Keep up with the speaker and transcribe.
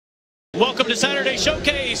Welcome to Saturday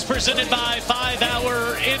Showcase, presented by 5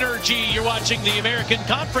 Hour Energy. You're watching the American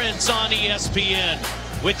Conference on ESPN.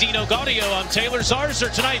 With Dino Gaudio, I'm Taylor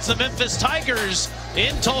Zarzer. Tonight's the Memphis Tigers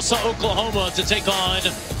in Tulsa, Oklahoma to take on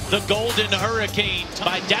the Golden Hurricane.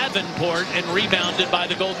 By Davenport and rebounded by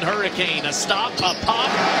the Golden Hurricane. A stop, a pop,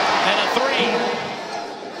 and a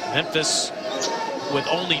three. Memphis with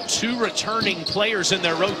only 2 returning players in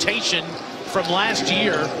their rotation from last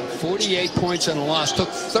year. 48 points and a loss. Took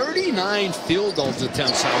 39 field goals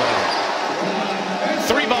attempts, however.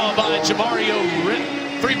 Three ball by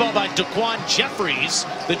DaQuan Jeffries,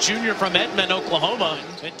 the junior from Edmond, Oklahoma.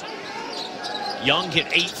 Young hit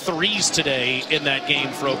 8 threes today in that game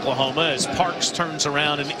for Oklahoma as Parks turns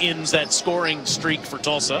around and ends that scoring streak for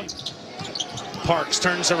Tulsa. Parks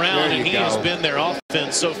turns around and he has been their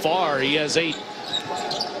offense so far. He has 8.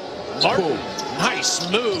 Martin, nice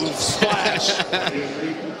move, splash.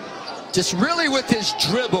 Just really with his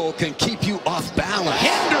dribble can keep you off balance.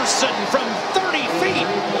 Henderson from 30 feet.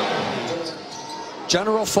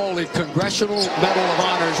 General Foley, Congressional Medal of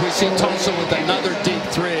Honors. We see Tulsa with another deep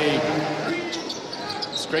 3.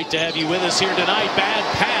 It's great to have you with us here tonight. Bad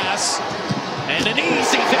pass and an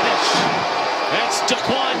easy finish. That's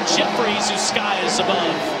DaQuan Jeffries, who skies above.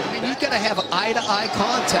 I mean, you've got to have eye-to-eye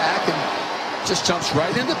contact, and just jumps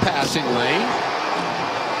right in the passing lane.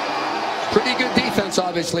 Pretty good defense,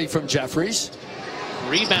 obviously, from Jeffries.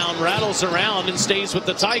 Rebound rattles around and stays with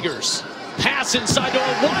the Tigers. Pass inside to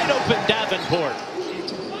a wide-open Davenport.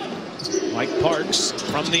 Mike Parks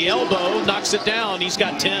from the elbow knocks it down. He's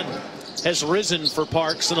got 10. Has risen for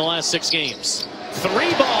Parks in the last 6 games. 3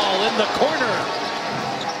 ball in the corner.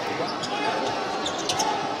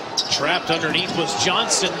 Trapped underneath was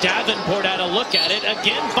Johnson. Davenport had a look at it.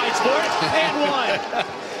 Again fights for it and one.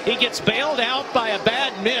 He gets bailed out by a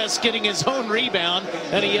bad miss, getting his own rebound,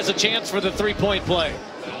 and he has a chance for the 3-point play.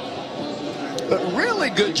 But really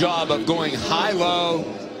good job of going high-low,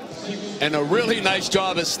 and a really nice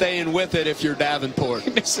job of staying with it if you're Davenport. He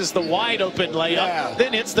misses the wide-open layup,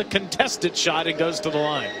 then hits the contested shot and goes to the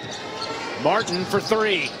line. Martin for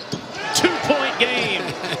 3. 2-point game.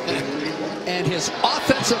 And his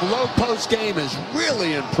offensive low-post game has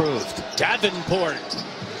really improved. Davenport,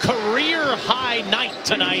 career-high night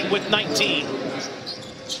tonight with 19.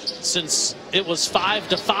 Since it was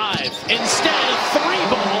 5-5. Instead, a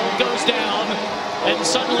 3-ball goes down, and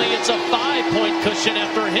suddenly it's a 5-point cushion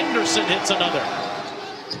after Henderson hits another.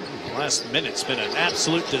 Last minute's been an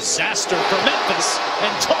absolute disaster for Memphis,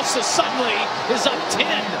 and Tulsa suddenly is up 10.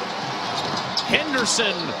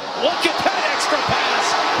 Henderson, look at that extra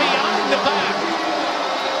pass behind the back.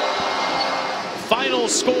 Final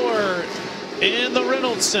score in the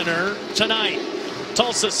Reynolds Center tonight.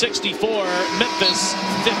 Tulsa 64, Memphis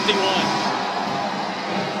 51.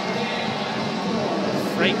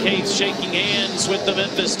 Frank Haith shaking hands with the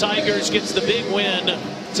Memphis Tigers, gets the big win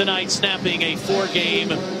tonight, snapping a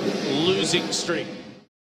 4-game losing streak.